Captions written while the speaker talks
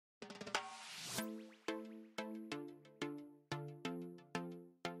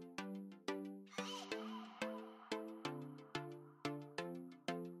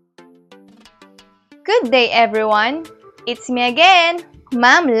Good day, everyone. It's me again,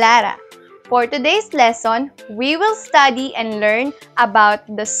 Ma'am Lara. For today's lesson, we will study and learn about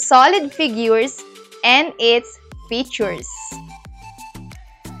the solid figures and its features.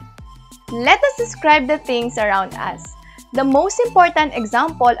 Let us describe the things around us. The most important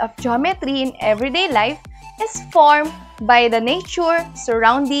example of geometry in everyday life is formed by the nature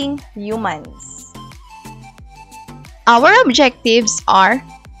surrounding humans. Our objectives are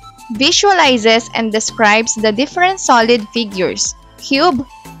visualizes and describes the different solid figures: cube,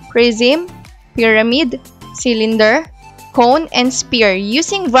 prism, pyramid, cylinder, cone, and sphere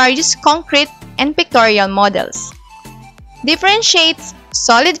using various concrete and pictorial models. Differentiates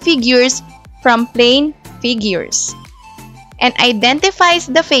solid figures from plane figures and identifies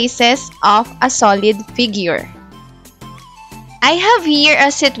the faces of a solid figure. I have here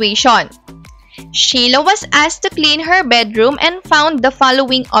a situation. Sheila was asked to clean her bedroom and found the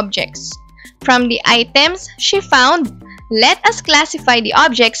following objects. From the items she found, let us classify the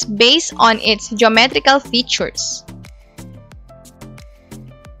objects based on its geometrical features.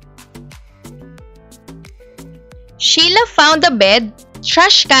 Sheila found a bed,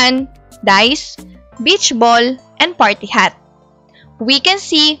 trash can, dice, beach ball, and party hat. We can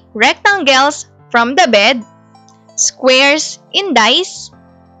see rectangles from the bed, squares in dice.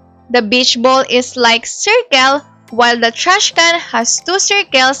 The beach ball is like circle while the trash can has two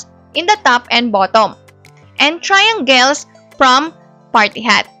circles in the top and bottom, and triangles from party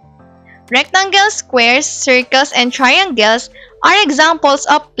hat. Rectangles, squares, circles, and triangles are examples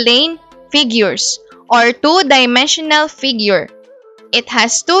of plane figures or two-dimensional figure. It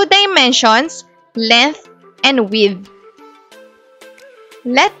has two dimensions, length and width.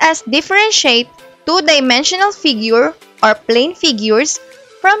 Let us differentiate two-dimensional figure or plane figures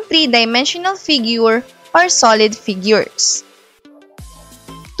from three-dimensional figure or solid figures.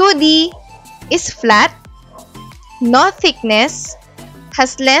 2D is flat, no thickness,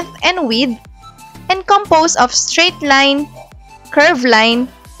 has length and width, and composed of straight line, curved line,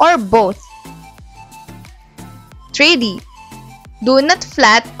 or both. 3D, do not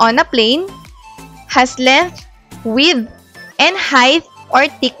flat on a plane, has length, width, and height or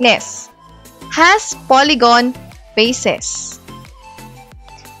thickness, has polygon faces.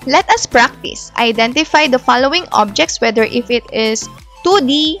 Let us practice. Identify the following objects whether if it is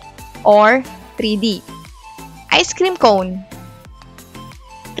 2D or 3D. Ice cream cone,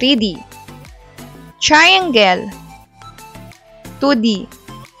 3D. Triangle, 2D.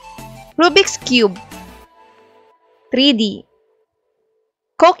 Rubik's cube, 3D.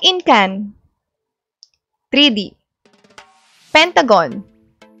 Coke in can, 3D. Pentagon,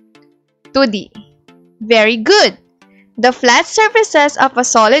 2D. Very good! The flat surfaces of a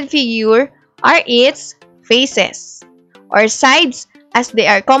solid figure are its faces, or sides as they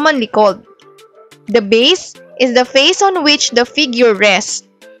are commonly called. The base is the face on which the figure rests.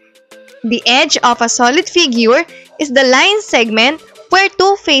 The edge of a solid figure is the line segment where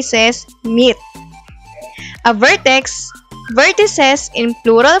two faces meet. A vertex, vertices in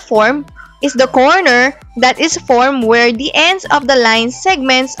plural form, is the corner that is formed where the ends of the line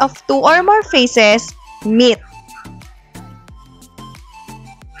segments of two or more faces meet.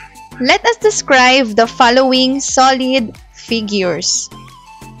 Let us describe the following solid figures.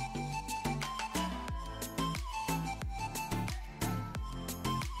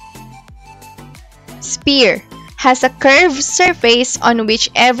 Sphere has a curved surface on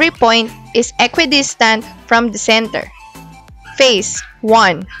which every point is equidistant from the center. Face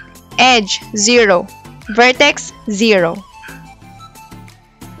 1, edge 0, vertex 0.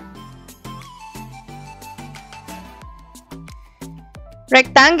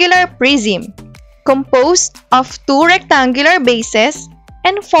 Rectangular prism, composed of two rectangular bases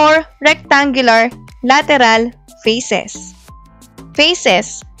and four rectangular lateral faces.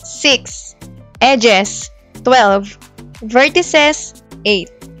 Faces 6, edges 12, vertices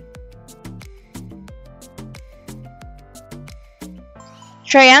 8.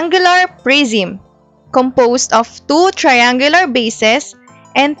 Triangular prism, composed of two triangular bases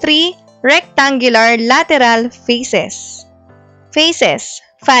and three rectangular lateral faces. Faces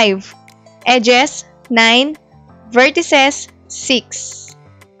 5, edges 9, vertices 6.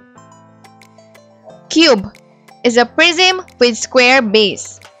 Cube is a prism with square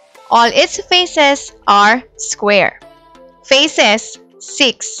base. All its faces are square. Faces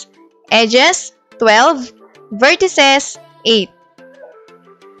 6, edges 12, vertices 8.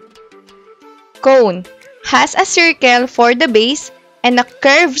 Cone has a circle for the base and a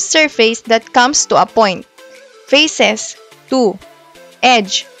curved surface that comes to a point. Faces 2,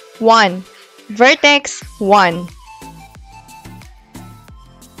 edge 1, vertex 1.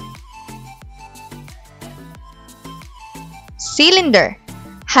 Cylinder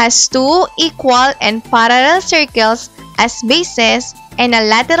has two equal and parallel circles as bases and a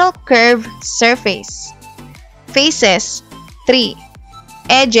lateral curved surface. Faces 3.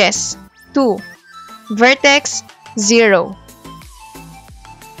 Edges 2. Vertex 0.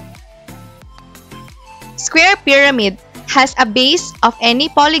 Square pyramid has a base of any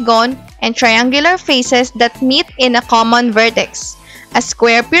polygon and triangular faces that meet in a common vertex. A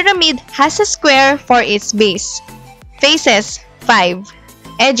square pyramid has a square for its base. Faces 5.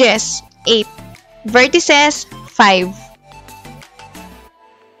 Edges 8. Vertices 5.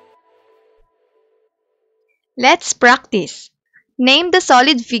 Let's practice. Name the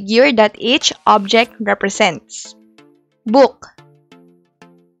solid figure that each object represents. Book,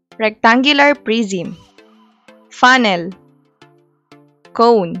 rectangular prism, funnel,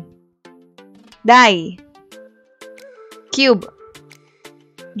 cone, die, cube,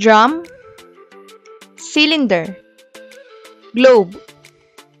 drum, cylinder, globe,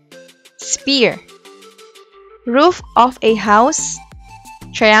 sphere, roof of a house,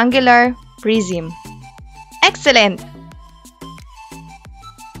 triangular prism. Excellent!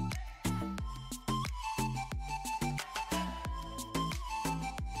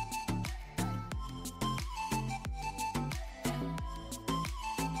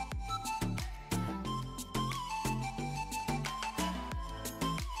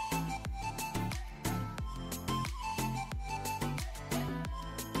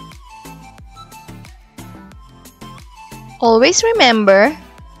 Always remember,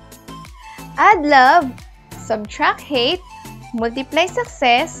 add love, subtract hate, multiply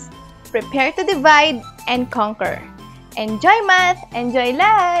success, prepare to divide and conquer. Enjoy math, enjoy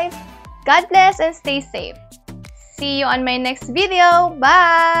life. God bless and stay safe. See you on my next video.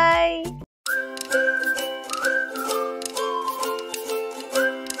 Bye!